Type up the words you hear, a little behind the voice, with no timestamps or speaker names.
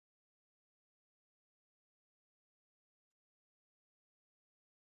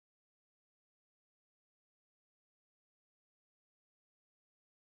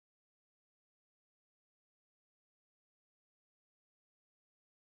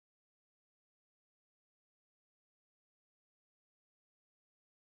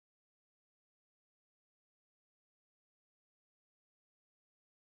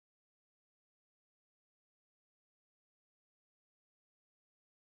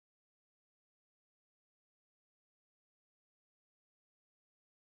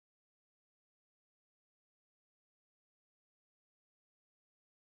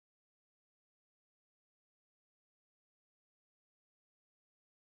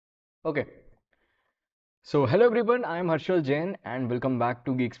Okay, so hello everyone, I am Harshal Jain and welcome back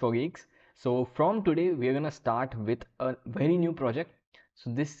to Geeks for Geeks. So from today we are gonna start with a very new project. So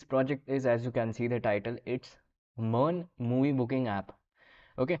this project is, as you can see the title, it's MERN movie booking app.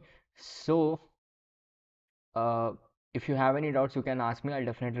 Okay, so uh, if you have any doubts you can ask me, I'll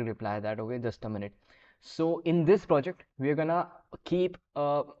definitely reply that. Okay, just a minute. So in this project we are gonna keep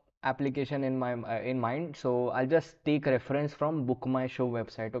a application in mind. So I'll just take a reference from Book My Show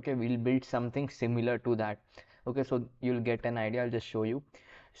website. Okay, we'll build something similar to that. Okay, so you'll get an idea. I'll just show you.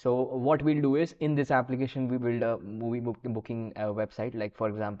 So what we'll do is, in this application we build a booking website. Like for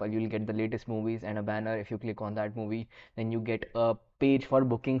example, you'll get the latest movies and a banner. If you click on that movie, then you get a page for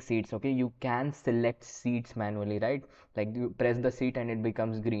booking seats. Okay, you can select seats manually, right? Like you press the seat and it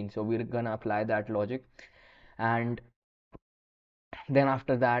becomes green. So we're gonna apply that logic. And then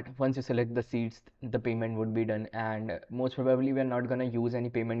after that, once you select the seats, the payment would be done. And most probably we're not gonna use any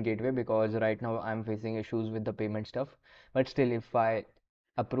payment gateway because right now I'm facing issues with the payment stuff. But still, if I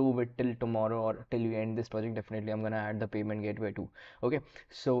approve it till tomorrow or till we end this project, definitely I'm gonna add the payment gateway too. Okay,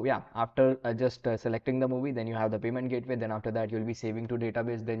 so yeah, after just selecting the movie, then you have the payment gateway. Then after that you'll be saving to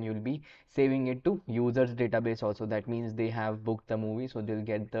database, then you'll be saving it to users database also. That means they have booked the movie, so they'll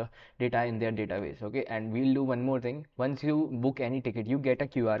get the data in their database. Okay, and we'll do one more thing. Once you book any ticket, you get a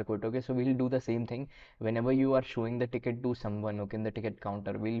QR code. Okay, so we'll do the same thing. Whenever you are showing the ticket to someone, okay, in the ticket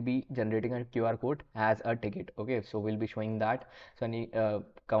counter, we'll be generating a QR code as a ticket. Okay, so we'll be showing that. So any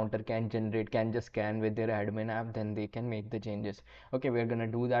counter can just scan with their admin app, then they can make the changes. Okay, we're gonna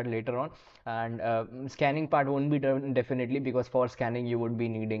do that later on. And scanning part won't be done definitely, because for scanning you would be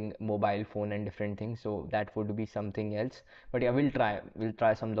needing mobile phone and different things, so that would be something else. But yeah, we'll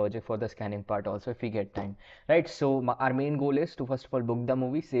try some logic for the scanning part also if we get time, right? So our main goal is to first of all book the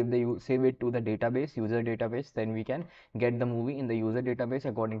movie, save it to the database, user database. Then we can get the movie in the user database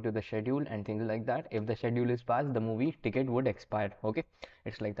according to the schedule and things like that. If the schedule is passed, the movie ticket would expire. Okay,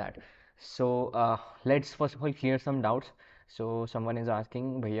 it's like that. So let's first of all clear some doubts. So someone is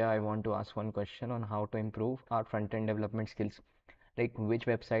asking, Bhaiya, I want to ask one question on how to improve our front-end development skills. Like which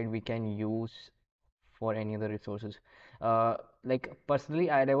website we can use for any other resources. Like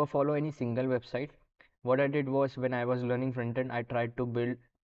personally, I never follow any single website. What I did was, when I was learning front end, I tried to build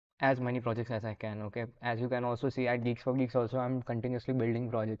as many projects as I can. Okay, as you can also see at Geeks for Geeks also, I'm continuously building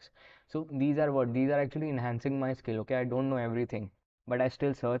projects. So these are actually enhancing my skill. Okay, I don't know everything, but I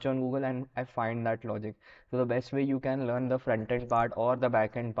still search on Google and I find that logic. So the best way you can learn the front end part or the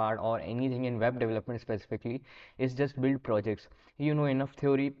back end part or anything in web development specifically is just build projects. You know enough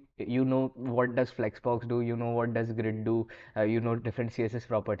theory, you know what does flexbox do, you know what does grid do, you know different css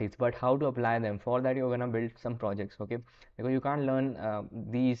properties, but how to apply them, for that you're gonna build some projects. Okay, because you can't learn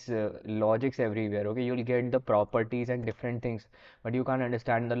these logics everywhere. Okay, you'll get the properties and different things, but you can't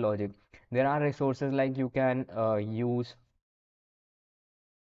understand the logic. There are resources like you can use.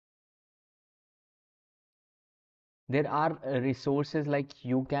 There are resources like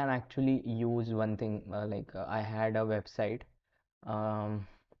you can actually use one thing, I had a website. um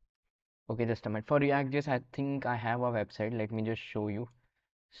okay, just a minute. For React.js, I think I have a website. Let me just show you.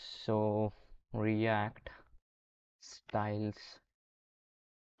 So React styles,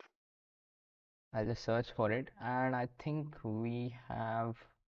 I'll just search for it, and I think we have.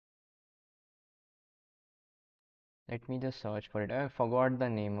 Let me just search for it. I forgot the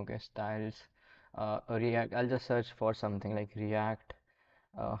name. Okay, styles. React. I'll just search for something like React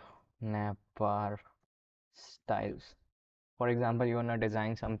uh, navbar styles. For example, you want to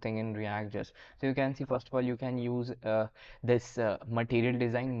design something in React just. So you can see, first of all, you can use this material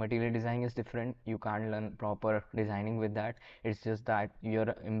design. Material design is different. You can't learn proper designing with that. It's just that you're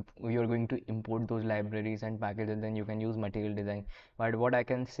going to import those libraries and packages, then you can use material design. But what I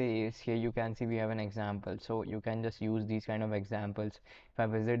can say is, here you can see we have an example. So you can just use these kind of examples. If I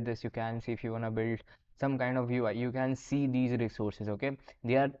visit this, you can see if you want to build some kind of UI, you can see these resources. Okay,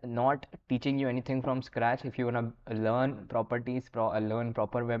 they are not teaching you anything from scratch. If you want to learn properties, learn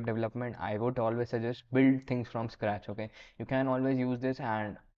proper web development, I would always suggest build things from scratch. Okay, you can always use this.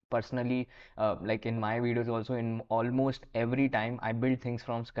 And personally, like in my videos also, in almost every time I build things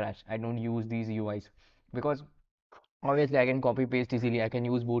from scratch. I don't use these UIs because obviously I can copy paste easily. I can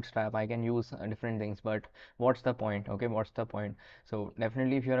use bootstrap, I can use different things, but what's the point? Okay, what's the point? So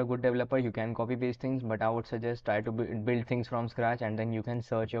definitely, if you're a good developer, you can copy paste things, but I would suggest try to build things from scratch, and then you can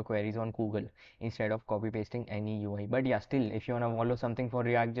search your queries on Google instead of copy pasting any UI. But yeah, still, if you want to follow something for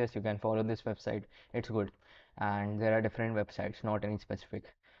React.js, you can follow this website. It's good. And there are different websites, not any specific.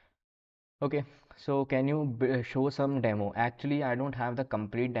 Okay, So can you show some demo? Actually, I don't have the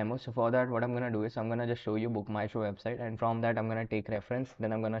complete demo. So for that, what I'm gonna do is I'm gonna just show you Book My Show website, and from that I'm gonna take reference.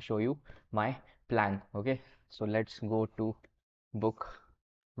 Then I'm gonna show you my plan. Okay. So let's go to Book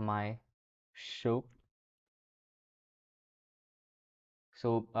My Show.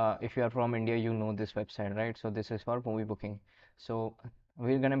 So if you are from India, you know this website, right? So this is for movie booking. So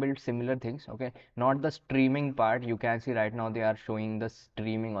we're gonna build similar things, okay? Not the streaming part. You can see right now they are showing the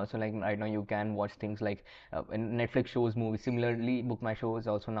streaming also. Like right now you can watch things like when Netflix shows movies. Similarly, Book My Show is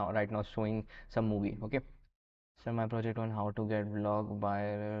also now right now showing some movie, okay? So my project on how to get vlog by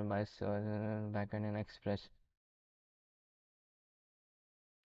Backend and Express.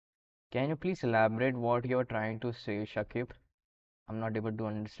 Can you please elaborate what you're trying to say, Shakib? I'm not able to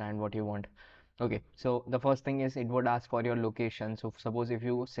understand what you want. Okay, so the first thing is it would ask for your location. So suppose if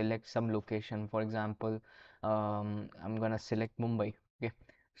you select some location, for example, I'm gonna select Mumbai. Okay,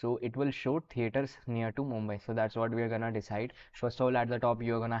 so it will show theaters near to Mumbai. So that's what we are gonna decide. First of all, at the top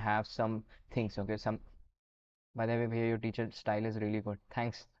you're gonna have some things. Okay, some, by the way, Bhaiya, your teacher style is really good.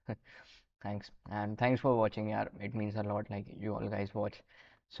 Thanks. Thanks. And thanks for watching, yeah. It means a lot, like you all guys watch.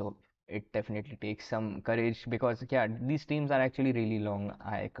 So it definitely takes some courage because yeah, these streams are actually really long.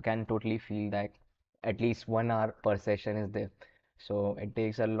 I can totally feel that at least 1 hour per session is there. So it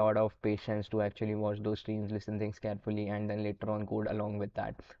takes a lot of patience to actually watch those streams, listen things carefully, and then later on code along with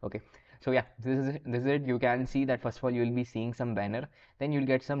that. Okay. So yeah, this is it. You can see that first of all you'll be seeing some banner, then you'll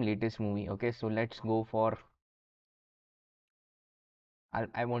get some latest movie. Okay, so let's go for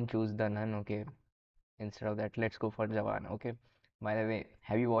I won't choose the Nun, okay. Instead of that, let's go for Jawan, okay. By the way,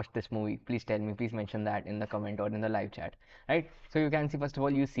 have you watched this movie? Please tell me, please mention that in the comment or in the live chat, right? So you can see, first of all,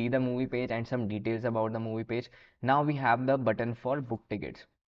 you see the movie page and some details about the movie page. Now we have the button for book tickets.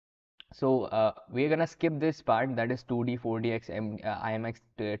 So we're gonna skip this part, that is 2D, 4D, IMX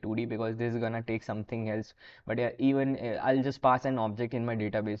 2D, because this is gonna take something else. But yeah, even I'll just pass an object in my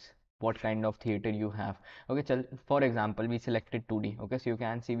database. What kind of theater you have? Okay, for example, we selected 2D. Okay, so you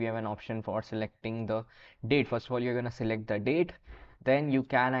can see we have an option for selecting the date. First of all, you're gonna select the date. Then you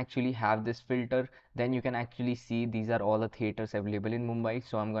can actually have this filter. Then you can actually see these are all the theaters available in Mumbai.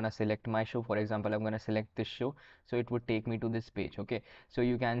 So I'm gonna select my show. For example, I'm gonna select this show. So it would take me to this page. Okay, so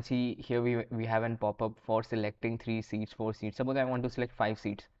you can see here we have an pop-up for selecting 3 seats, 4 seats. Suppose I want to select 5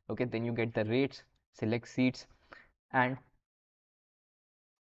 seats. Okay, then you get the rates, select seats, and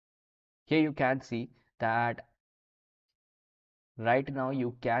here you can see that right now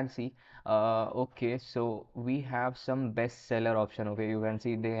you can see okay, so we have some bestseller option. Okay, you can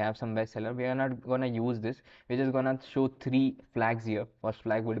see they have some bestseller. We are not gonna use this. We're just gonna show 3 flags here. First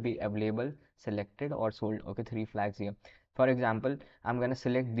flag would be available, selected, or sold. Okay, 3 flags here. For example, I'm gonna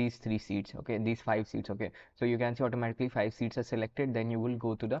select these 3 seats. Okay, these 5 seats. Okay, so you can see automatically 5 seats are selected. Then you will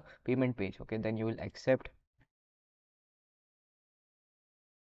go to the payment page. Okay, then you will accept.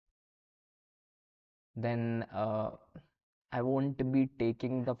 Then I won't be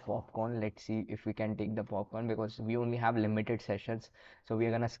taking the popcorn. Let's see if we can take the popcorn because we only have limited sessions. So we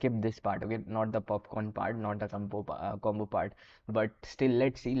are gonna skip this part, okay? Not the popcorn part, not the combo part. But still,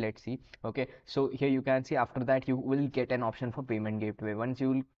 let's see. Okay, so here you can see after that you will get an option for payment gateway. Once you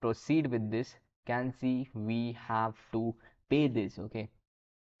will proceed with this, can see we have to pay this, okay?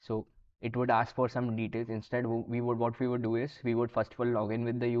 So it would ask for some details. Instead, we would what we would do is we would first of all log in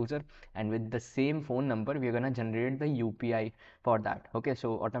with the user, and with the same phone number we're gonna generate the UPI for that. Okay,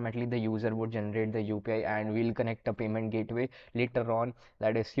 so automatically the user would generate the UPI and we'll connect a payment gateway later on.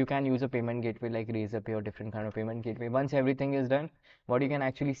 That is, you can use a payment gateway like Razorpay or different kind of payment gateway. Once everything is done, what you can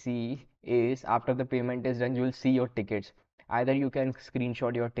actually see is after the payment is done, you'll see your tickets. Either you can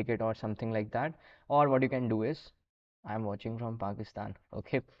screenshot your ticket or something like that, or what you can do is I'm watching from Pakistan.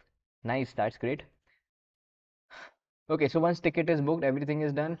 Okay, nice, that's great. Okay, so once ticket is booked, everything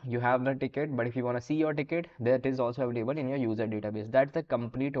is done. You have the ticket, but if you want to see your ticket, that is also available in your user database. That's the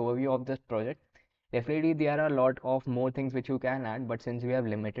complete overview of this project. Definitely, there are a lot of more things which you can add, but since we have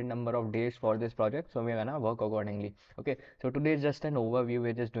limited number of days for this project, so we're gonna work accordingly. Okay, so today is just an overview.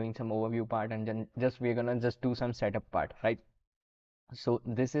 We're just doing some overview part, and then just we're gonna just do some setup part, right? So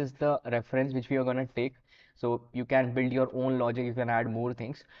this is the reference which we are going to take. So you can build your own logic, you can add more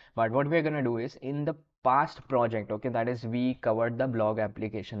things, but what we're going to do is in the past project, okay, that is we covered the blog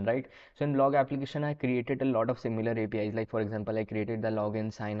application, right? So in blog application I created a lot of similar APIs, like for example I created the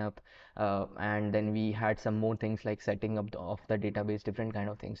login, sign up, and then we had some more things like setting up of the database, different kind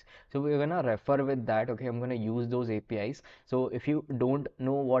of things. So we're gonna refer with that. Okay, I'm gonna use those APIs. So if you don't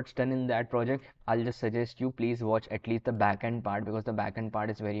know what's done in that project, I'll just suggest you please watch at least the backend part, because the backend part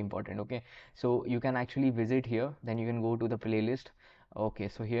is very important. Okay, so you can actually visit here, then you can go to the playlist. Okay,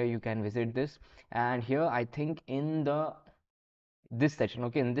 so here you can visit this, and here I think in the this session,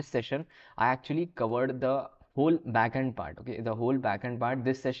 okay, in this session I actually covered the whole backend part, okay, the whole backend part,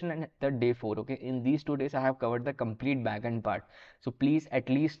 this session and the day 4, okay, in these 2 days I have covered the complete backend part. So please at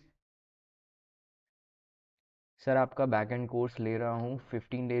least, sir आपका backend course ले रहा हूँ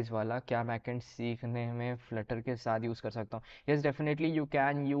 15 days वाला, क्या backend सीखने में Flutter के साथ यूज़ कर सकता हूँ? Yes, definitely you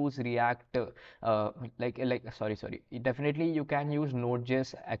can use react, like sorry, definitely you can use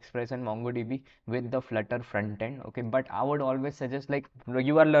Node.js, Express and MongoDB with the Flutter front end, okay, but I would always suggest, like,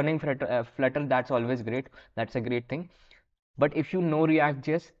 you are learning Flutter, that's always great, that's a great thing. But if you know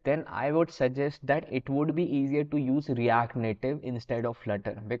React.js, then I would suggest that it would be easier to use React Native instead of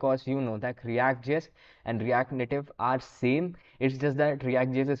Flutter, because you know that React.js and React Native are same. It's just that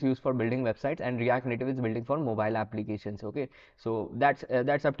React.js is used for building websites and React Native is building for mobile applications. Okay, so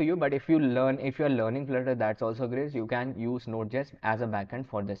that's up to you. But if you are learning Flutter, that's also great. You can use Node.js as a backend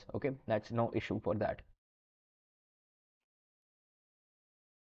for this. Okay, that's no issue for that.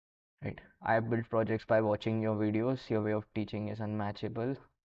 Right. I have built projects by watching your videos. Your way of teaching is unmatchable.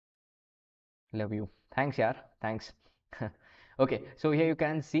 Love you. Thanks, yaar. Thanks. Okay, so here you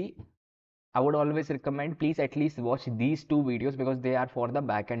can see, I would always recommend, please at least watch these 2 videos because they are for the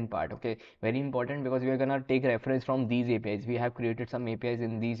backend part. Okay, very important, because we are gonna take reference from these APIs. We have created some APIs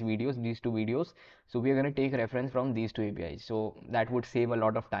in these videos, these 2 videos. So we are gonna take reference from these 2 APIs. So that would save a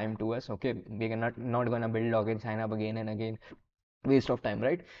lot of time to us. Okay, we are not gonna build login, sign up again and again, waste of time,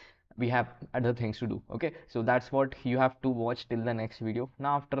 right? We have other things to do. Okay, so that's what you have to watch till the next video.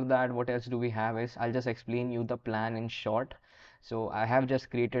 Now after that, what else do we have is, I'll just explain you the plan in short. So I have just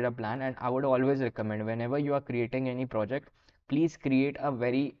created a plan, and I would always recommend, whenever you are creating any project, please create a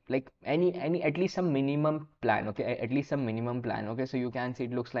very, like, any at least some minimum plan. Okay, at least some minimum plan. Okay, so you can see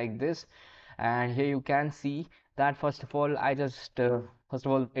it looks like this, and here you can see that first of all I just first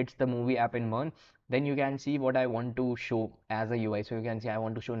of all, it's the movie app in MERN. Then you can see what I want to show as a UI. So you can see I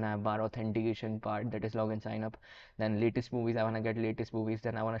want to show navbar authentication part, that is login sign up. Then latest movies, I want to get latest movies.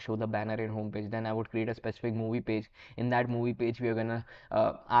 Then I want to show the banner in homepage. Then I would create a specific movie page. In that movie page, we are gonna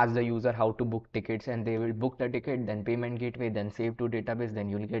ask the user how to book tickets, and they will book the ticket. Then payment gateway, then save to database, then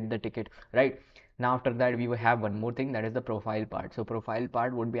you'll get the ticket, right? Now after that, we will have one more thing, that is the profile part. So profile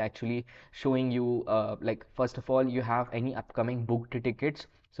part would be actually showing you, like, first of all, you have any upcoming booked tickets,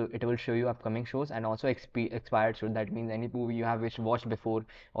 so it will show you upcoming shows, and also expired shows. That means any movie you have which watched before,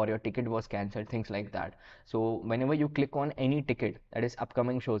 or your ticket was cancelled, things like that. So whenever you click on any ticket, that is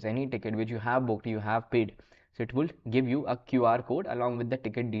upcoming shows, any ticket which you have booked, you have paid, so it will give you a QR code along with the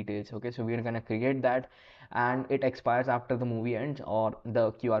ticket details. Okay, so we are going to create that, and it expires after the movie ends or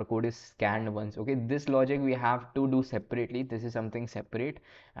the QR code is scanned once. Okay, this logic we have to do separately. This is something separate,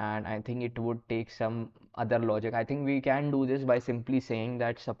 and I think it would take some other logic. I think we can do this by simply saying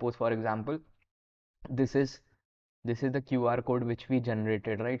that, suppose for example, this is this is the QR code which we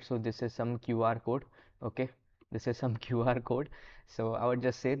generated, right? So this is some QR code. Okay, this is some QR code. So I would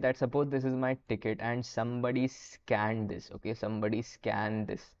just say that, suppose this is my ticket and somebody scanned this. Okay, somebody scanned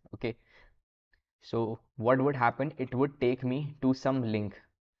this. Okay, so what would happen, it would take me to some link.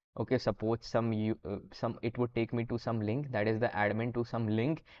 Okay, suppose some it would take me to some link, that is the admin to some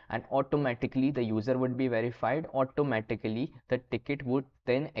link, and automatically the user would be verified, automatically the ticket would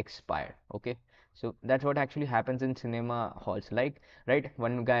then expire. Okay, so that's what actually happens in cinema halls, like, right,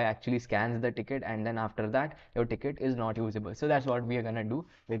 one guy actually scans the ticket, and then after that your ticket is not usable. So that's what we are gonna do.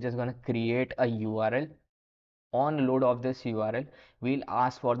 We're just gonna create a URL. On load of this URL, we'll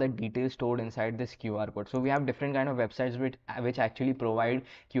ask for the details stored inside this QR code. So we have different kind of websites which actually provide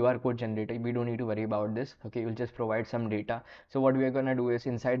QR code generator. We don't need to worry about this. Okay, we'll just provide some data. So what we are gonna do is,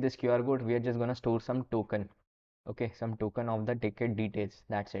 inside this QR code, we are just gonna store some token. Okay, some token of the ticket details,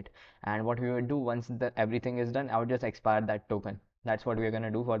 that's it. And what we will do, once the everything is done, I would just expire that token. That's what we are going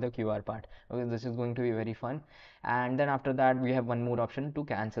to do for the QR part. Okay, this is going to be very fun. And then after that, we have one more option to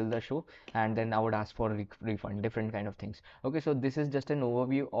cancel the show, and then I would ask for refund, different kind of things. Okay, so this is just an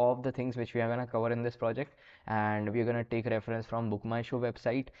overview of the things which we are going to cover in this project, and we are going to take reference from Book My Show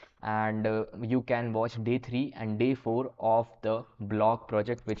website, and you can watch day 3 and day 4 of the blog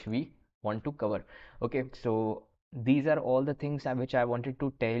project which we want to cover. Okay, so these are all the things which I wanted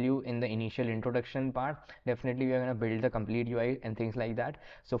to tell you in the initial introduction part. Definitely we are going to build the complete UI and things like that.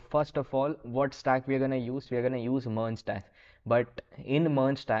 So first of all, what stack we are going to use? We are going to use MERN stack. But in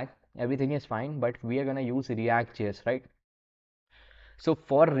MERN stack, everything is fine, but we are going to use React.js, right? So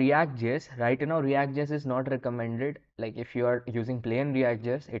for React.js, right now React.js is not recommended. Like if you are using plain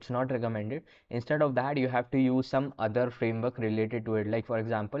React.js, it's not recommended. Instead of that, you have to use some other framework related to it. Like for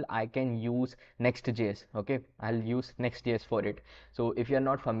example, I can use Next.js. Okay, I'll use Next.js for it. So if you are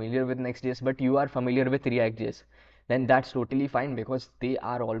not familiar with Next.js, but you are familiar with React.js, then that's totally fine because they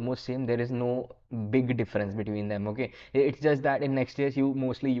are almost same. There is no big difference between them. Okay, it's just that in Next.js you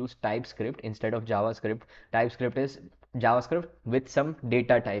mostly use TypeScript instead of JavaScript. TypeScript is JavaScript with some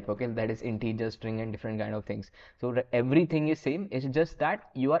data type, okay, that is integer, string, and different kind of things. So everything is same. It's just that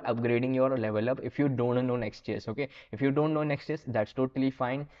you are upgrading your level up if you don't know Next.js. Okay, if you don't know Next.js, that's totally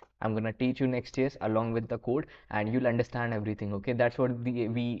fine. I'm gonna teach you Next.js along with the code, and you'll understand everything. Okay, that's what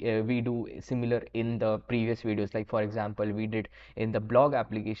we do similar in the previous videos. Like for example, we did in the blog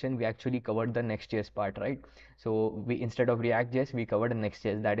application, we actually covered the Next.js part, right? So we, instead of React.js, we covered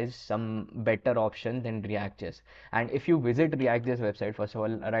Next.js. That is some better option than React.js. And if you visit React.js website, first of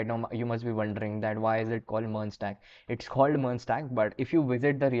all, right now you must be wondering that why is it called MERN stack? It's called MERN stack, but if you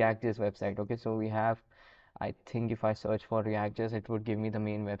visit the React.js website, okay, so we have, I think if I search for React.js, it would give me the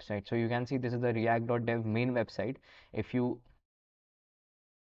main website. So you can see this is the react.dev main website. If you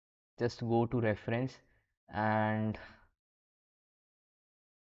just go to reference and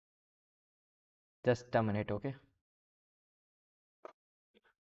just a minute, okay.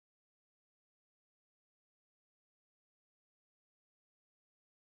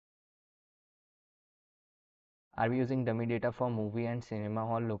 Are we using dummy data for movie and cinema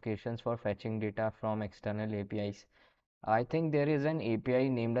hall locations for fetching data from external APIs? I think there is an API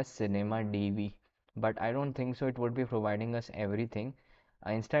named as Cinema DB, but I don't think so it would be providing us everything.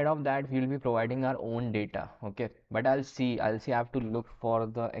 Instead of that, we'll be providing our own data. Okay, but I'll see. I have to look for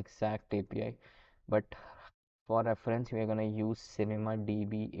the exact API. But for reference, we are gonna use Cinema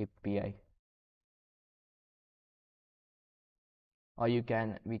DB API, or we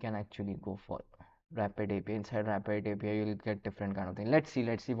can actually go for Rapid API. Inside Rapid API, you'll get different kind of thing. Let's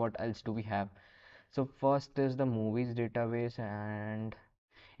see what else do we have. So first is the movies database, and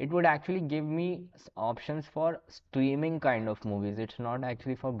it would actually give me options for streaming kind of movies. It's not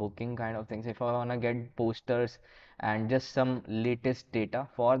actually for booking kind of things. If I want to get posters and just some latest data,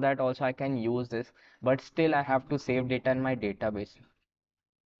 for that also I can use this, but still I have to save data in my database.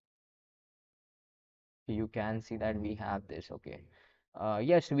 You can see that we have this. Okay,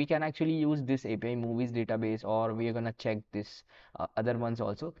 yes, we can actually use this API movies database, or we are gonna check this other ones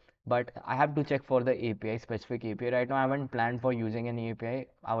also, but I have to check for the API, specific API. Right now I haven't planned for using any API.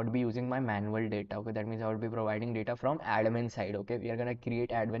 I would be using my manual data. Okay, that means I would be providing data from admin side. Okay, we are gonna create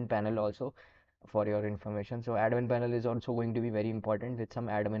admin panel also for your information. So admin panel is also going to be very important with some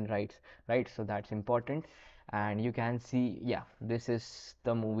admin rights, right? So that's important. And you can see, yeah, this is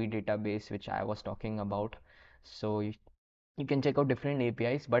the movie database which I was talking about. So you can check out different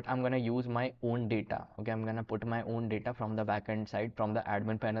APIs, but I'm gonna use my own data. Okay, I'm gonna put my own data from the backend side, from the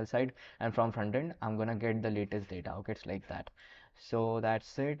admin panel side, and from front end I'm gonna get the latest data. Okay, it's like that. So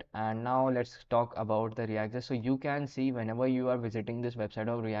that's it. And now let's talk about the React. So you can see whenever you are visiting this website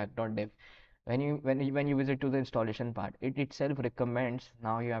of react.dev, when you visit to the installation part, it itself recommends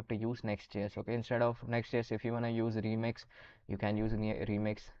now you have to use Next.js. Okay, instead of Next.js, if you want to use Remix, you can use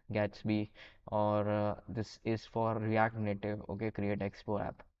Remix, Gatsby, or this is for React Native. Okay, create expo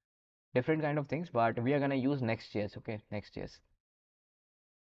app, different kind of things, but we are gonna use Next.js. Okay, Next.js.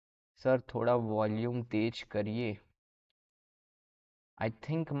 Sir थोड़ा volume तेज करिए. I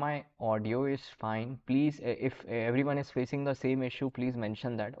think my audio is fine. Please, if everyone is facing the same issue, please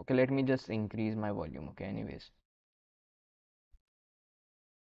mention that. Okay, let me just increase my volume. Okay, anyways.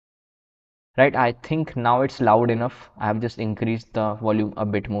 Right, I think now it's loud enough. I have just increased the volume a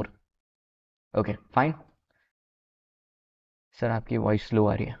bit more. Okay, fine. Sir, आपकी voice slow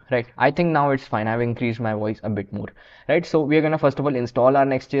आ रही है. Right, I think now it's fine. I've increased my voice a bit more. Right, so we are gonna first of all install our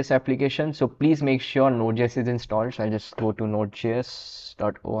Next.js application. So please make sure Node.js is installed. So I'll just go to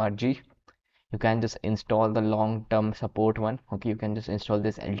nodejs.org. You can just install the long-term support one. Okay, you can just install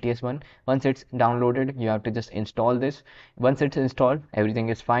this LTS one. Once it's downloaded, you have to just install this. Once it's installed, everything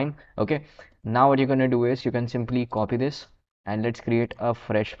is fine. Okay, now what you're gonna do is you can simply copy this and let's create a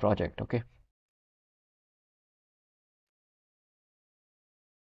fresh project. Okay,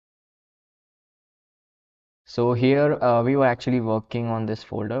 so here we were actually working on this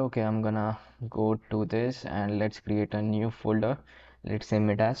folder. Okay, I'm gonna go to this and let's create a new folder. Let's name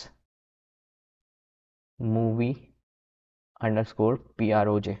it as movie underscore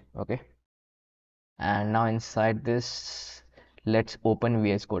proj. Okay, and now inside this, let's open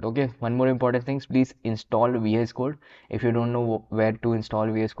VS Code. Okay, one more important thing, please install VS Code. If you don't know where to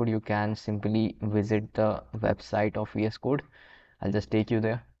install VS Code, you can simply visit the website of VS Code. I'll just take you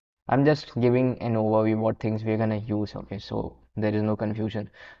there. I'm just giving an overview what things we're gonna use, okay, so there is no confusion.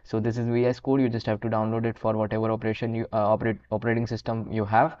 So this is VS Code. You just have to download it for whatever operation you operating system you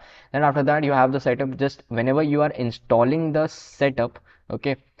have. Then after that you have the setup. Just whenever you are installing the setup,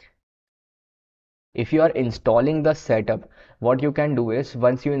 okay, if you are installing the setup, what you can do is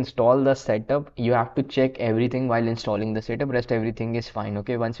once you install the setup, you have to check everything while installing the setup. Rest everything is fine,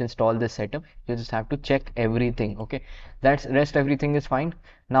 okay. Once you install the setup, you just have to check everything, okay. That's rest everything is fine.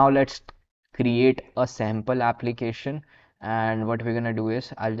 Now let's create a sample application, and what we're gonna do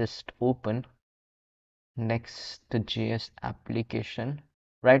is I'll just open next.js application.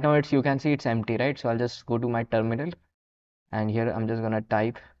 Right now it's, you can see it's empty, right? So I'll just go to my terminal, and here I'm just gonna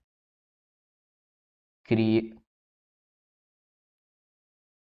type create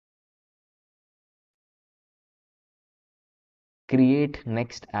create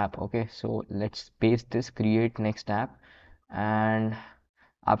next app. Okay, so let's paste this create next app, and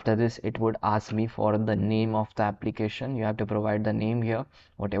after this it would ask me for the name of the application. You have to provide the name here,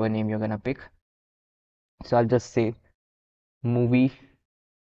 whatever name you're gonna pick. So I'll just say movie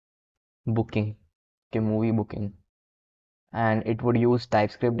booking. Okay, movie booking, and it would use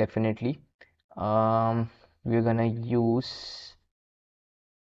TypeScript definitely. We're gonna use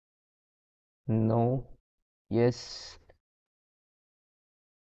no, yes,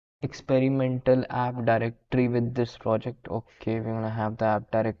 experimental app directory with this project. Okay, we're gonna have the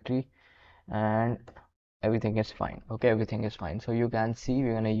app directory, and everything is fine. Okay, everything is fine. So you can see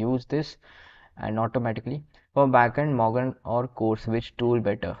we're gonna use this, and automatically for backend, Morgan or course, which tool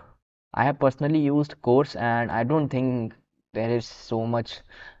better? I have personally used course, and I don't think there is so much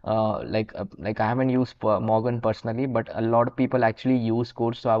like I haven't used Morgan personally, but a lot of people actually use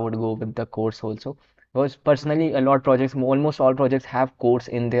course, so I would go with the course also. Because personally, a lot projects, almost all projects have course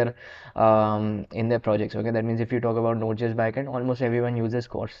in their projects. Okay, that means if you talk about Node.js backend, almost everyone uses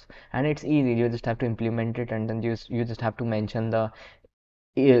course, and it's easy. You just have to implement it, and then you just have to mention the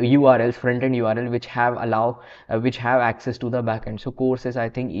URLs, front-end URL, which have access to the backend. So course is, I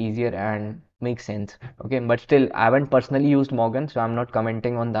think, easier and makes sense. Okay, but still I haven't personally used Morgan, so I'm not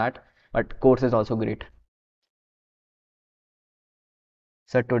commenting on that, but course is also great.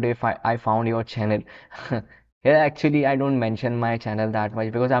 So today I found your channel. Yeah, actually I don't mention my channel that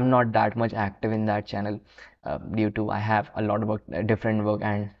much because I'm not that much active in that channel, due to I have a lot of work, different work,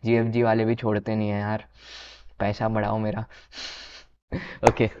 and GFG वाले भी छोड़ते नहीं है यार, पैसा बढ़ाओ मेरा.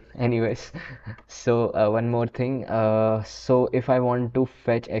 Okay, anyways, so one more thing. So if I want to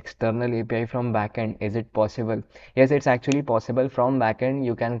fetch external API from backend, is it possible? Yes, it's actually possible. From backend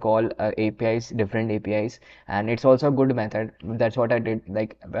you can call APIs, different APIs, and it's also a good method. That's what I did.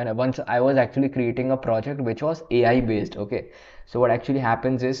 Like once I was actually creating a project which was AI based. Okay, so what actually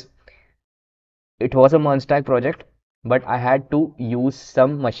happens is, it was a MERN stack project, but I had to use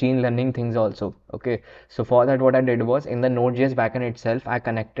some machine learning things also. Okay, so for that, what I did was, in the Node.js backend itself, I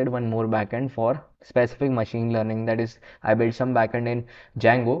connected one more backend for specific machine learning. That is, I built some backend in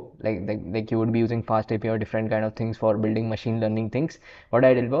Django, like you would be using fast API or different kind of things for building machine learning things. What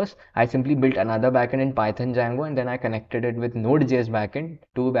I did was, I simply built another backend in Python Django, and then I connected it with Node.js backend.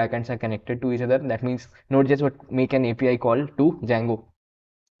 Two backends are connected to each other. That means Node.js would make an API call to Django,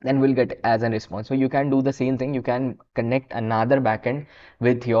 then we'll get as a response. So you can do the same thing. You can connect another backend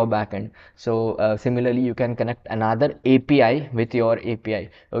with your backend. So similarly, you can connect another API with your API.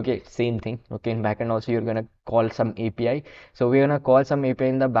 Okay, same thing. Okay, in backend also you're gonna call some API. So we're gonna call some API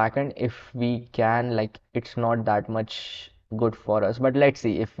in the backend if we can. Like, it's not that much good for us, but let's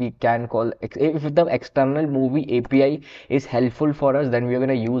see if we can call, if the external movie API is helpful for us, then we're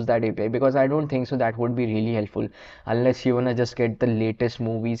gonna use that API, because I don't think so that would be really helpful unless you wanna just get the latest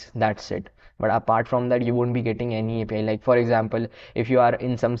movies. That's it. But apart from that, you won't be getting any API. Like for example, if you are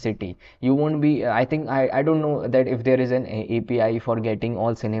in some city, you won't be, I think, I don't know that if there is an API for getting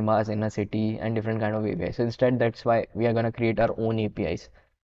all cinemas in a city and different kind of APIs. So instead, that's why we are gonna create our own APIs.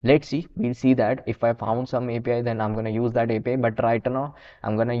 Let's see, we'll see that if I found some API, then I'm gonna use that API. But right now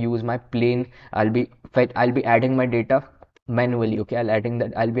I'm gonna use my plain, I'll be adding my data manually. Okay,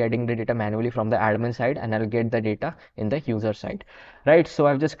 I'll be adding the data manually from the admin side, and I'll get the data in the user side. Right, so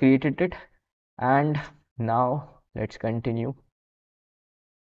I've just created it, and now let's continue.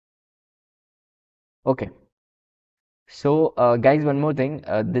 Okay, so guys, one more thing,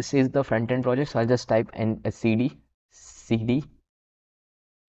 this is the front end project, so I'll just type in a cd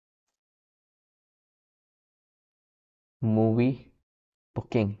movie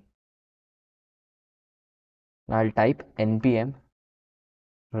booking. I'll type npm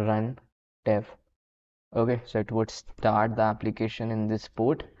run dev. Okay, so it would start the application in this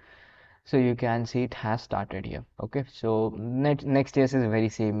port. So you can see it has started here. Okay, so Next.js is very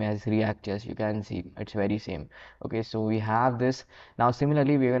same as React.js. You can see it's very same. Okay, so we have this. Now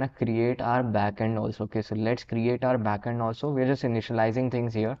similarly we're gonna create our backend also. Okay, so let's create our backend also. We're just initializing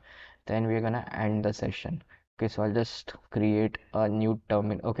things here, then we're gonna end the session. Okay, so I'll just create a new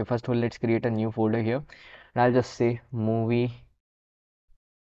terminal. Okay, first of all let's create a new folder here, and I'll just say movie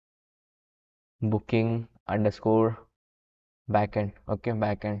booking underscore backend. Okay,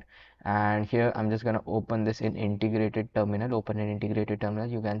 backend. And here I'm just gonna open this in integrated terminal. Open an integrated terminal.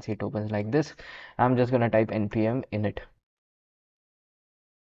 You can see it opens like this. I'm just gonna type npm init.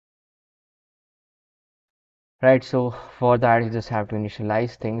 Right, so for that you just have to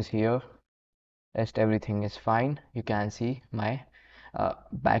initialize things here. Rest everything is fine. You can see my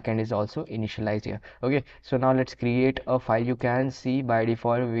backend is also initialized here. Okay, so now let's create a file. You can see by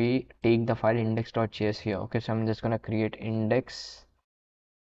default we take the file index.js here. Okay, so I'm just gonna create index.js.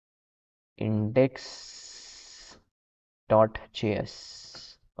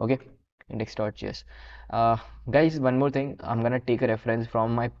 Okay, index.js. uh, Guys, one more thing, I'm gonna take a reference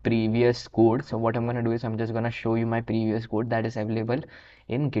from my previous code. So what I'm gonna do is I'm just gonna show you my previous code that is available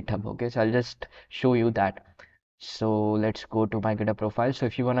in GitHub. Okay, so I'll just show you that. So let's go to my GitHub profile. So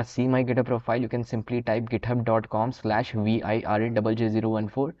if you want to see my GitHub profile, you can simply type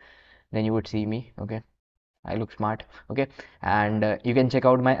github.com/virj014, then you would see me. Okay, I look smart. Okay, and you can check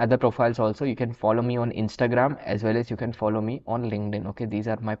out my other profiles also. You can follow me on Instagram as well as you can follow me on LinkedIn. Okay, these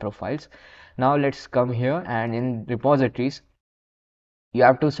are my profiles. Now let's come here, and in repositories you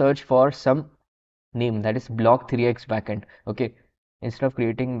have to search for some name that is block 3x backend. Okay, instead of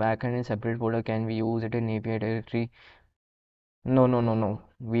creating backend in separate folder, can we use it in API directory? No, no, no, no.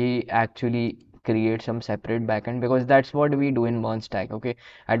 We actually create some separate backend because that's what we do in MERN stack. Okay,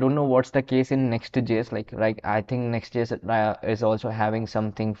 I don't know what's the case in Next.js. Like I think Next.js is also having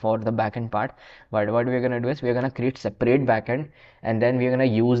something for the backend part. But what we're gonna do is we're gonna create separate backend, and then we're gonna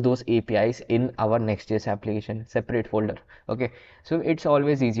use those APIs in our Next.js application, separate folder. Okay, so it's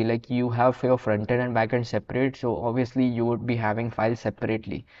always easy. Like you have your front end and backend separate, so obviously you would be having files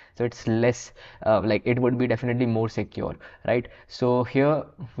separately. So it's less like it would be definitely more secure, right? So here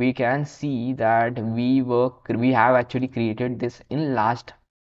we can see that we have actually created this in last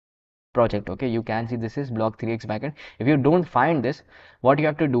project. Okay, you can see this is block 3x backend. If you don't find this, what you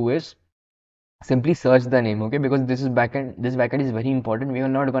have to do is simply search the name. Okay, because this backend is very important. We are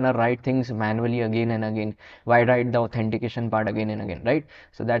not gonna write things manually again and again. Why write the authentication part again and again, right?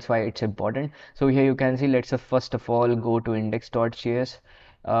 So that's why it's important. So here you can see, let's first of all go to index.js.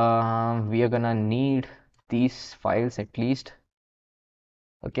 We are gonna need these files at least.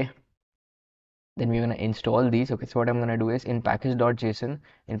 Okay, then we're gonna install these. Okay, so what I'm gonna do is in package.json,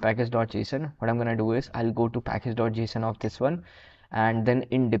 what I'm gonna do is I'll go to package.json of this one, and then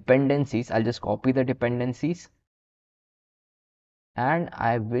in dependencies I'll just copy the dependencies and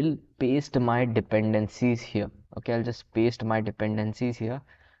I will paste my dependencies here. Okay, I'll just paste my dependencies here.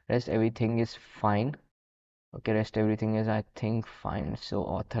 Rest everything is fine. Okay, rest everything is I think fine. So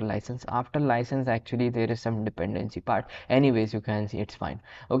author license, after license actually there is some dependency part. Anyways, you can see it's fine.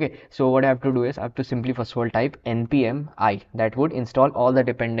 Okay, so what I have to do is I have to simply first of all type npm I. That would install all the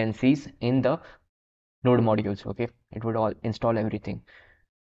dependencies in the node modules. Okay, it would all install everything.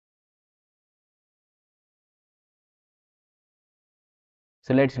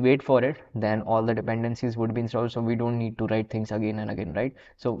 So let's wait for it, then all the dependencies would be installed, so we don't need to write things again and again, right?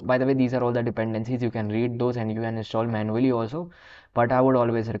 So by the way, these are all the dependencies. You can read those and you can install manually also, but I would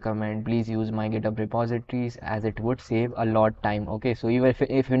always recommend please use my GitHub repositories, as it would save a lot time. Okay, so even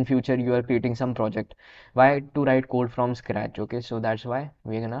if in future you are creating some project, why to write code from scratch? Okay, so that's why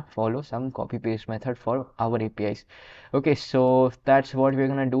we're gonna follow some copy paste method for our APIs. Okay, so that's what we're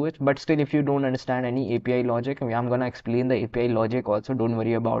gonna do it. But still, if you don't understand any API logic, I'm gonna explain the API logic also. Don't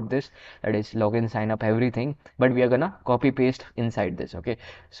worry about this. That is login, sign up, everything. But we are gonna copy paste inside this. Okay,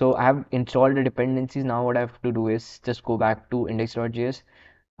 so I have installed the dependencies. Now what I have to do is just go back to index.js.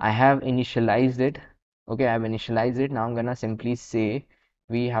 I have initialized it. Okay, I have initialized it. Now I'm gonna simply say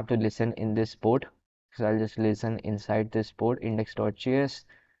we have to listen in this port. So I'll just listen inside this port index.js.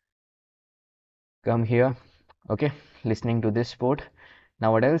 Come here. Okay, listening to this port.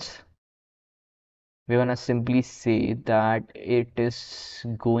 Now what else? We're gonna simply say that it is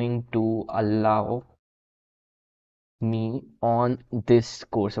going to allow me on this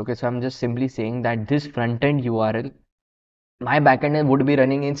course. Okay, so I'm just simply saying that this front-end URL, my backend would be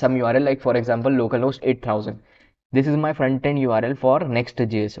running in some URL, like for example localhost 8000. this is my front end URL for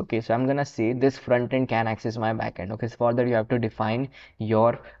next.js. Okay, so I'm gonna say this front end can access my backend. Okay, so for that you have to define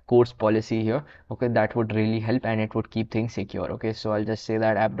your course policy here. Okay, that would really help and it would keep things secure. Okay, so I'll just say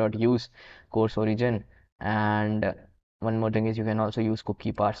that app.use course origin, and one more thing is you can also use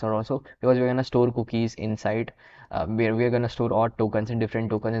cookie parser also, because we're gonna store cookies inside, where we're gonna store odd tokens and different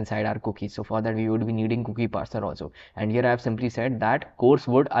tokens inside our cookies. So for that we would be needing cookie parser also. And here I have simply said that course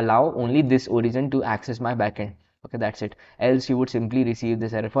would allow only this origin to access my backend. Okay, that's it. Else you would simply receive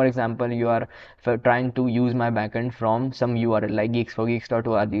this error. For example, you are trying to use my backend from some URL like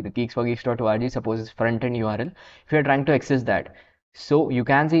geeksforgeeks.org. The geeksforgeeks.org suppose is front end URL. If you are trying to access that, so you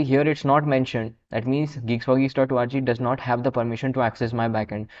can see here it's not mentioned. That means geeksforgeeks.org does not have the permission to access my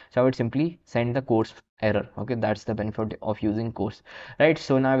backend. So I would simply send the course error. Okay, that's the benefit of using course, right?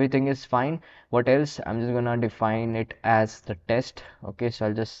 So now everything is fine. What else? I'm just gonna define it as the test. Okay, so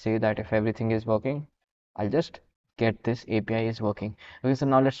I'll just say that if everything is working, I'll just get this API is working. Okay, so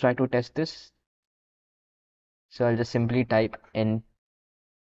now let's try to test this. So I'll just simply type in.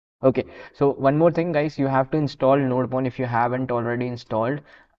 Okay, so one more thing, guys, you have to install NodeMon if you haven't already installed.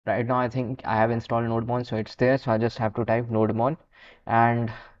 Right now, I think I have installed NodeMon, so it's there. So I just have to type NodeMon,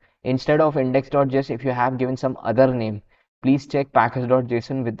 and instead of index.js, if you have given some other name, please check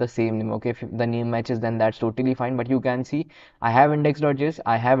package.json with the same name. Okay, if the name matches, then that's totally fine. But you can see I have index.js,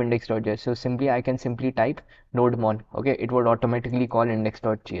 I have index.js. So simply I can simply type NodeMon. Okay, it would automatically call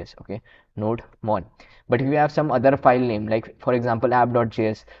index.js. Okay, NodeMon. But if you have some other file name, like for example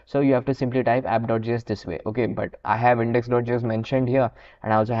app.js, so you have to simply type app.js this way. Okay, but I have index.js mentioned here,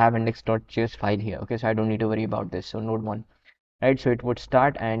 and I also have index.js file here. Okay, so I don't need to worry about this. So node1, right? So it would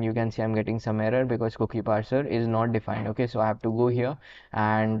start, and you can see I'm getting some error because cookie parser is not defined. Okay, so I have to go here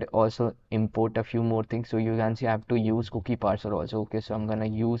and also import a few more things. So you can see I have to use cookie parser also. Okay, so I'm gonna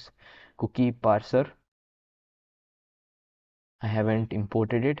use cookie parser. I haven't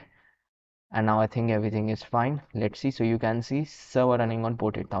imported it, and now I think everything is fine. Let's see. So you can see server running on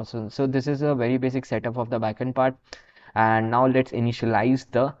port 8000. So this is a very basic setup of the backend part. And now let's initialize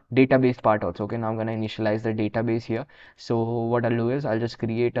the database part also. Okay, now I'm gonna initialize the database here. So what I'll do is I'll just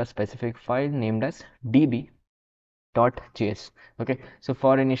create a specific file named as db.js. Okay, so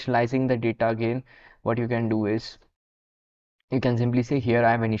for initializing the data again, what you can do is you can simply say here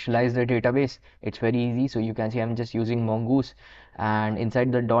I have initialized the database. It's very easy. So you can see I'm just using mongoose, and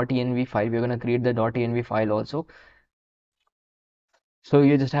inside the .env file we're going to create the .env file also. So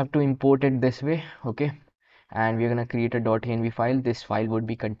you just have to import it this way. Okay, and we're going to create a .env file. This file would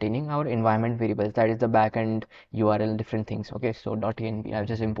be containing our environment variables, that is the backend URL, different things. Okay, so .env, I've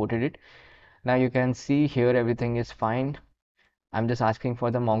just imported it. Now you can see here everything is fine. I'm just asking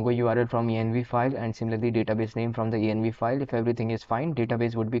for the Mongo URL from env file, and similarly database name from the env file. If everything is fine,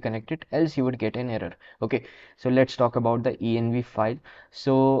 database would be connected, else you would get an error. Okay, so let's talk about the env file.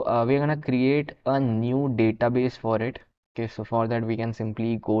 So we're gonna create a new database for it. Okay, so for that we can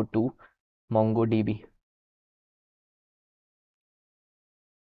simply go to MongoDB.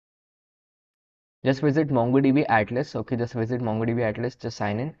 Just visit MongoDB Atlas. Okay, just visit MongoDB Atlas, just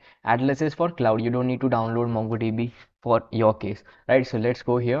sign in. Atlas is for cloud. You don't need to download MongoDB for your case, right? So let's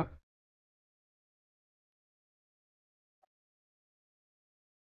go here.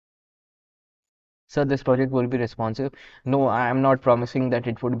 So this project will be responsive. No, I am not promising that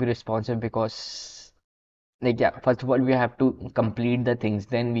it would be responsive, because like, yeah, first of all we have to complete the things,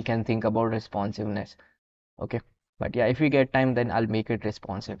 then we can think about responsiveness. Okay, but yeah, if we get time then I'll make it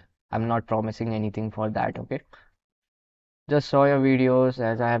responsive. I'm not promising anything for that. Okay, just saw your videos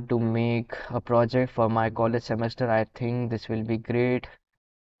as I have to make a project for my college semester. I think this will be great.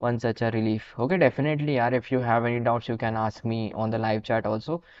 One such a relief. Okay, definitely, yeah. If you have any doubts, you can ask me on the live chat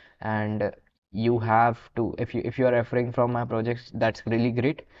also. And you have to, if you are referring from my projects, that's really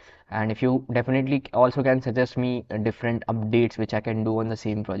great. And if you definitely also can suggest me different updates which I can do on the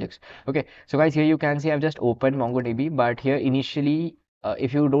same projects. Okay, so guys, here you can see I've just opened MongoDB, but here initially,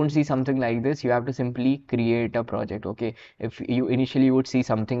 if you don't see something like this, you have to simply create a project. Okay, if you initially would see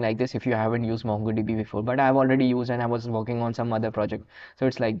something like this if you haven't used MongoDB before, but I've already used and I was working on some other project, so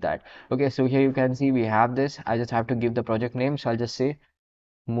it's like that. Okay, so here you can see we have this. I just have to give the project name, so I'll just say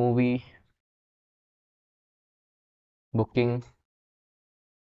movie booking.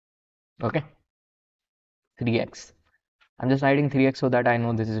 Okay, 3x. I'm just writing 3x so that I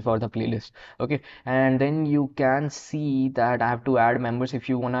know this is for the playlist. Okay, and then you can see that I have to add members. If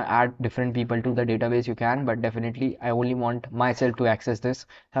you want to add different people to the database, you can, but definitely I only want myself to access this,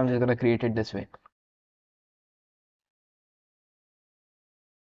 so I'm just gonna create it this way.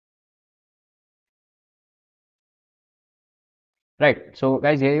 Right, so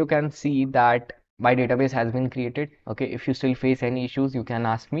guys, here you can see that my database has been created. Okay, if you still face any issues, you can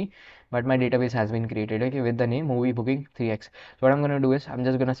ask me, but my database has been created, okay, with the name movie booking 3x. So what I'm going to do is I'm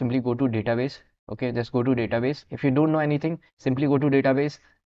just going to simply go to database. Okay, just go to database. If you don't know anything, simply go to database.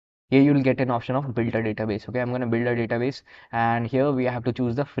 Here you'll get an option of build a database. Okay, I'm going to build a database, and here we have to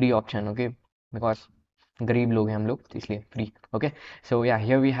choose the free option. Okay, because गरीब लोग हैं हम लोग इसलिए free. Okay, so yeah,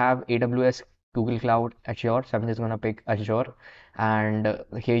 here we have AWS, Google Cloud, Azure. So I'm just gonna pick Azure, and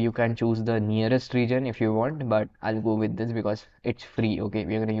here you can choose the nearest region if you want, but I'll go with this because it's free. Okay,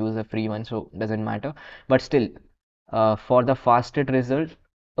 we're gonna use the free one, so doesn't matter. But still, for the fastest result,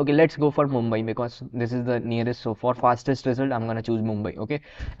 okay, let's go for Mumbai because this is the nearest. So for fastest result, I'm gonna choose Mumbai. Okay,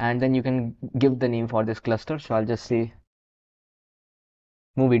 and then you can give the name for this cluster. So I'll just say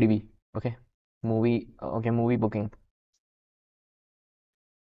MovieDB. Okay, movie booking.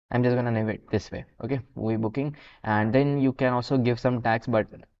 I'm just gonna name it this way. Okay, movie booking, and then you can also give some tags, but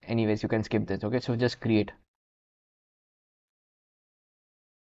anyways, you can skip this. Okay, so just create.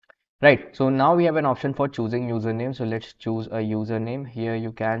 Right, so now we have an option for choosing username. So let's choose a username. Here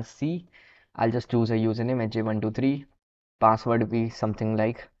you can see, I'll just choose a username HJ123. Password be something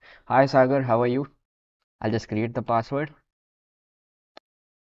like, hi Sagar, how are you? I'll just create the password.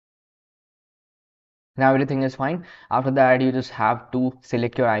 Now everything is fine. After that, you just have to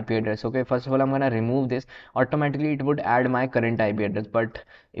select your IP address. Okay, first of all, I'm gonna remove this. Automatically it would add my current IP address, but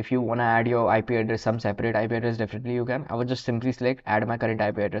if you wanna add your IP address, some separate IP address, definitely you can. I would just simply select add my current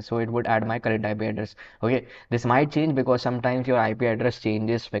IP address, so it would add my current IP address. Okay, this might change because sometimes your IP address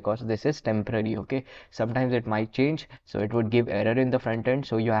changes because this is temporary. Okay, sometimes it might change, so it would give error in the front end,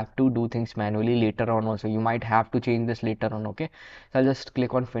 so you have to do things manually later on also. You might have to change this later on. Okay, so I'll just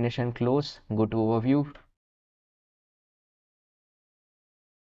click on finish and close, go to overview.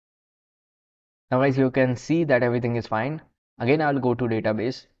 Now guys, you can see that everything is fine. Again, I'll go to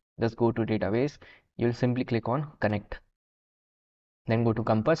database. Just go to database. You'll simply click on connect. Then go to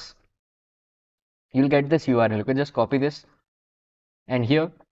compass. You'll get this URL. Okay, just copy this, and here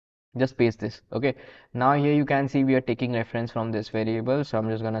just paste this. Okay, now here you can see we are taking reference from this variable. So I'm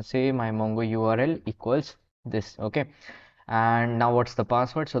just gonna say my Mongo URL equals this. Okay, and now what's the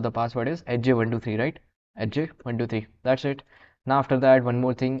password? So the password is HJ123, right? HJ123. That's it. Now after that, one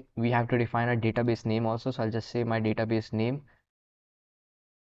more thing, we have to define a database name also. So I'll just say my database name.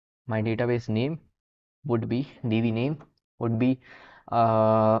 My database name would be DB name would be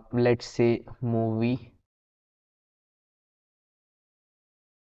let's say movie.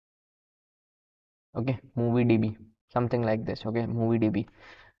 Okay, movie DB, something like this. Okay, movie DB,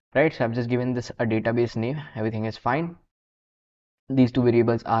 right? So I've just given this a database name. Everything is fine. These two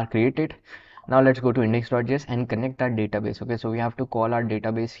variables are created. Now let's go to index.js and connect our database. Okay, so we have to call our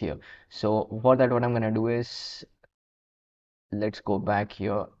database here. So for that, what I'm gonna do is, let's go back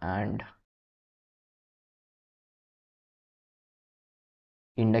here and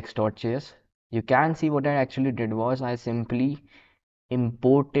index.js. You can see what I actually did was I simply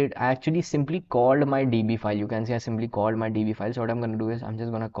imported, I actually simply called my DB file. You can see I simply called my DB file. So what I'm going to do is I'm just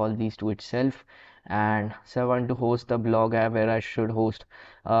going to call these two itself, and so I want to host the blog app where I should host.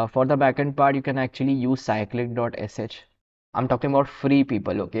 For the backend part, you can actually use cyclic.sh. I'm talking about free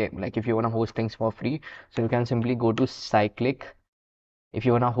people. Okay, like if you want to host things for free, so you can simply go to cyclic. If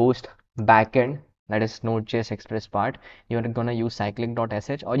you want to host backend, that is Node.js Express part, you're gonna use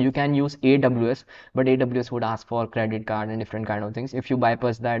cyclic.sh, or you can use AWS, but AWS would ask for credit card and different kind of things. If you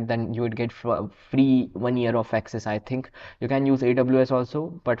bypass that, then you would get free 1 year of access. I think you can use AWS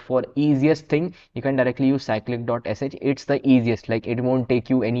also, but for easiest thing, you can directly use cyclic.sh. It's the easiest, like it won't take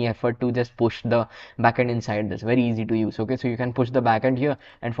you any effort to just push the backend inside this. Very easy to use. Okay, so you can push the backend here,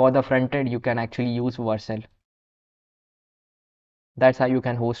 and for the front end, you can actually use Vercel. That's how you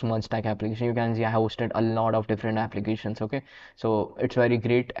can host one stack application. You can see I hosted a lot of different applications. Okay, so it's very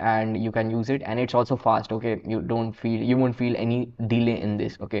great and you can use it, and it's also fast. Okay, you won't feel any delay in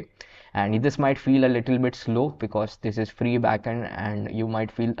this. Okay, and this might feel a little bit slow because this is free backend and you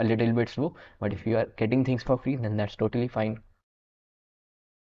might feel a little bit slow, but if you are getting things for free, then that's totally fine.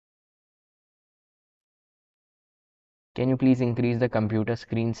 Can you please increase the computer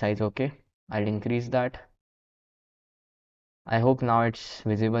screen size? Okay, I'll increase that. I hope now it's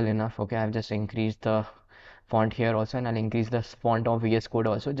visible enough. Okay, I've just increased the font here also, and I'll increase the font of VS Code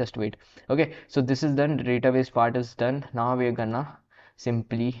also. Just wait. Okay, so this is done. The database part is done. Now we're gonna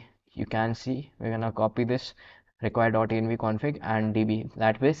simply, you can see, we're gonna copy this require.env config and db.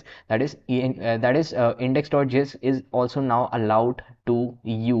 That is index.js is also now allowed to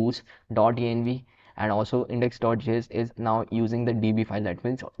use .env and also index.js is now using the DB file. That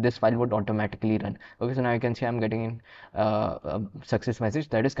means this file would automatically run. Okay, so now you can see I'm getting in a success message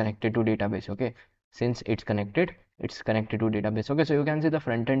that is connected to database. Okay, since it's connected to database. Okay, so you can see the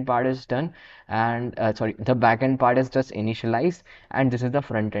front end part is done, and sorry, the back end part is just initialized, and this is the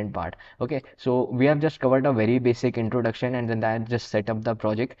front end part. Okay, so we have just covered a very basic introduction, and then that just set up the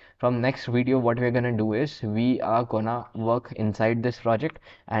project. From next video, what we're gonna do is we are gonna work inside this project,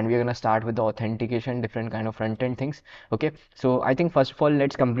 and we're gonna start with the authentication, different kind of front end things. Okay, so I think first of all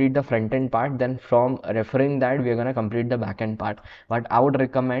let's complete the front end part, then from referring that we're gonna complete the back end part. But I would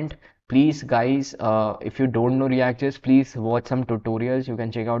recommend, please guys, if you don't know React.js, please watch some tutorials. You can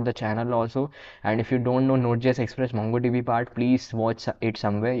check out the channel also. And if you don't know Node.js Express MongoDB part, please watch it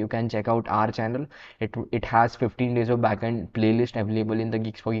somewhere. You can check out our channel. It has 15 days of backend playlist available in the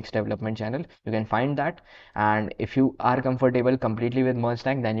Geeks for Geeks development channel. You can find that. And if you are comfortable completely with MERN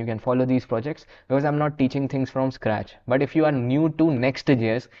stack, then you can follow these projects, because I'm not teaching things from scratch. But if you are new to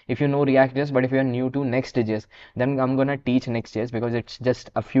Next.js, if you know React.js, but if you are new to Next.js, then I'm gonna teach Next.js, because it's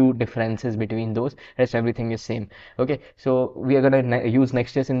just a few differences between those. Rest everything is same. Okay, so we are gonna use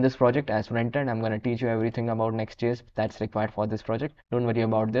Next.js in this project as front end. I'm gonna teach you everything about Next.js that's required for this project. Don't worry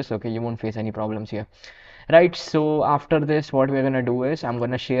about this. Okay, you won't face any problems here. Right, so after this, what we're gonna do is I'm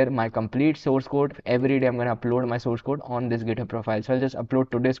gonna share my complete source code. Every day I'm gonna upload my source code on this GitHub profile. So I'll just upload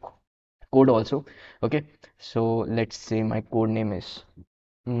today's code also. Okay, so let's say my code name is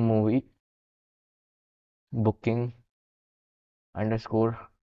movie booking underscore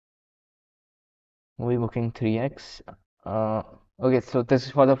movie booking 3x. Okay, so this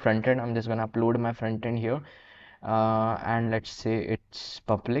is for the front end. I'm just gonna upload my front end here, and let's say it's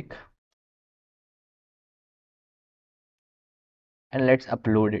public, and let's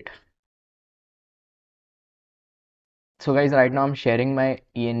upload it. So guys, right now I'm sharing my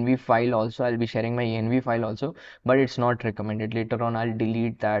env file also. I'll be sharing my env file also, but it's not recommended. Later on I'll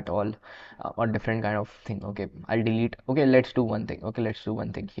delete that all, or different kind of thing. Okay, I'll delete. Okay, let's do one thing. Okay, let's do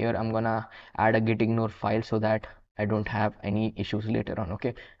one thing here. I'm gonna add a git ignore file so that I don't have any issues later on.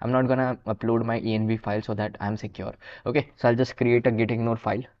 Okay, I'm not gonna upload my env file so that I'm secure. Okay, so I'll just create a git ignore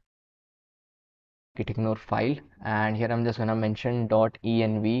file, and here I'm just gonna mention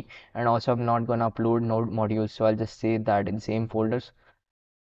 .env, and also I'm not gonna upload node modules, so I'll just say that in same folders,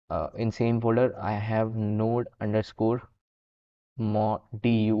 in same folder I have node underscore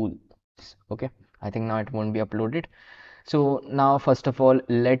modules. Okay, I think now it won't be uploaded. So now first of all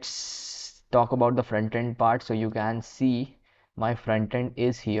let's talk about the front end part. So you can see my front end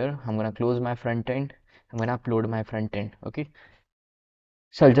is here. I'm gonna close my front end. I'm gonna upload my front end. Okay,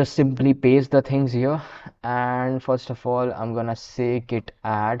 so I'll just simply paste the things here, and first of all I'm gonna say git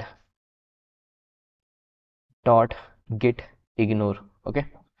add dot git ignore. Okay,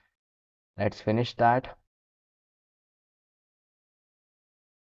 let's finish that.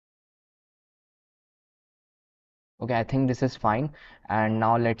 Okay, I think this is fine, and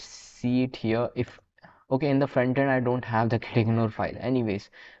now let's see it here. If okay, in the front end I don't have the git ignore file. Anyways,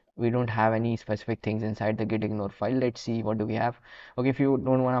 we don't have any specific things inside the git ignore file. Let's see what do we have. Okay, if you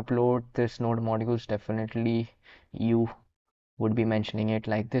don't want to upload this node modules, definitely you would be mentioning it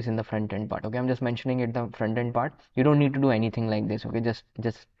like this in the front end part. Okay, I'm just mentioning it the front end part. You don't need to do anything like this. Okay,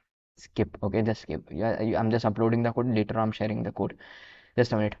 just skip. Okay, just skip. Yeah, I'm just uploading the code. Later I'm sharing the code.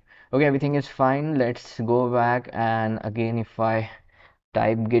 Just a minute. Okay, everything is fine. Let's go back, and again if I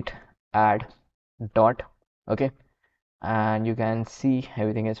type git add dot, okay, and you can see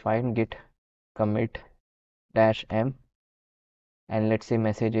everything is fine. Git commit dash m, and let's say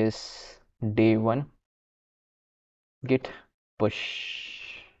message is day 1 git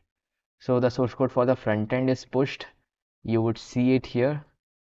push. So the source code for the front end is pushed. You would see it here,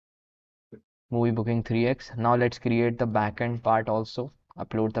 movie booking 3x. Now let's create the backend part also,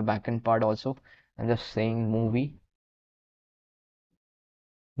 upload the backend part also. I'm just saying movie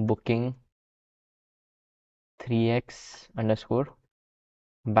booking 3x underscore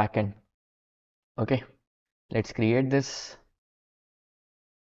backend. Okay, let's create this.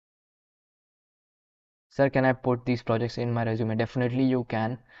 Sir, can I put these projects in my resume? Definitely you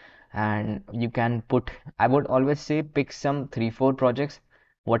can, and you can put, I would always say pick some 3-4 projects,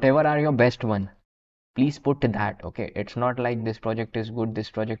 whatever are your best one. Please put that. Okay, it's not like this project is good, this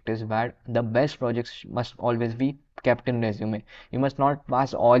project is bad. The best projects must always be kept in resume. You must not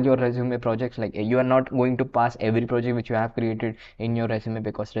pass all your resume projects. Like you are not going to pass every project which you have created in your resume,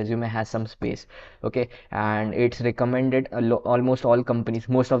 because resume has some space. Okay, and it's recommended almost all companies,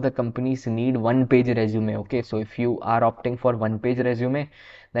 most of the companies need 1-page resume. Okay, so if you are opting for 1-page resume,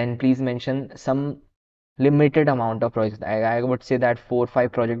 then please mention some limited amount of projects. I would say that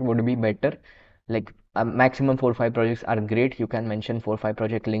 4-5 projects would be better. like maximum 4 or 5 projects are great. You can mention 4 or 5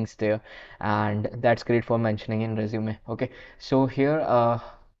 project links there, and that's great for mentioning in resume. Okay, so here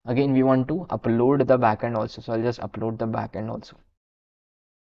again we want to upload the backend also, so I'll just upload the backend also.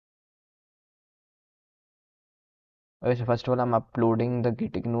 Okay, so first of all, I'm uploading the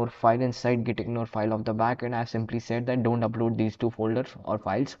gitignore file. Inside gitignore file of the backend, I simply said that don't upload these two folders or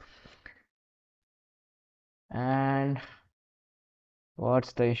files. And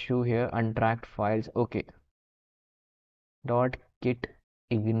what's the issue here? Untracked files. Okay, dot git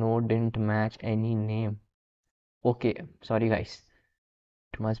ignore didn't match any name. Okay, sorry guys,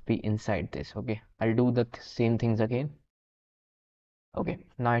 it must be inside this. Okay, I'll do the same things again. Okay,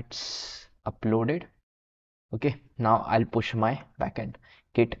 now it's uploaded. Okay, now I'll push my backend.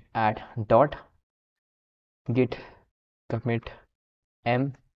 Git add dot git commit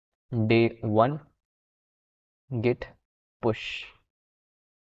m day 1 git push.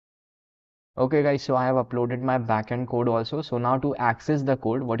 Okay guys, so I have uploaded my backend code also. So now to access the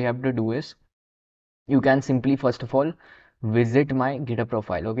code, what you have to do is you can simply first of all visit my GitHub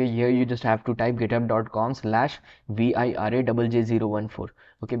profile. Okay, here you just have to type github.com/viraj014.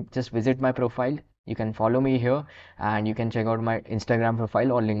 Okay, just visit my profile. You can follow me here, and you can check out my Instagram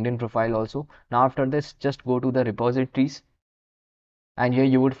profile or LinkedIn profile also. Now after this, just go to the repositories, and here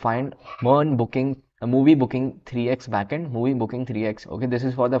you would find MERN booking, movie booking 3x backend, movie booking 3x. Okay, this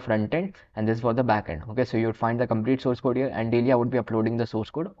is for the front end and this is for the back end. Okay, so you would find the complete source code here, and daily I would be uploading the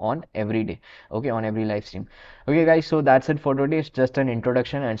source code on every day. Okay, on every live stream. Okay guys, so that's it for today. It's just an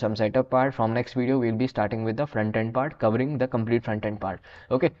introduction and some setup part. From next video we'll be starting with the front end part, covering the complete front end part.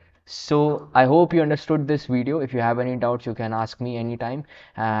 Okay, so I hope you understood this video. If you have any doubts, you can ask me anytime,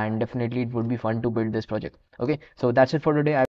 and definitely it would be fun to build this project. Okay, so that's it for today.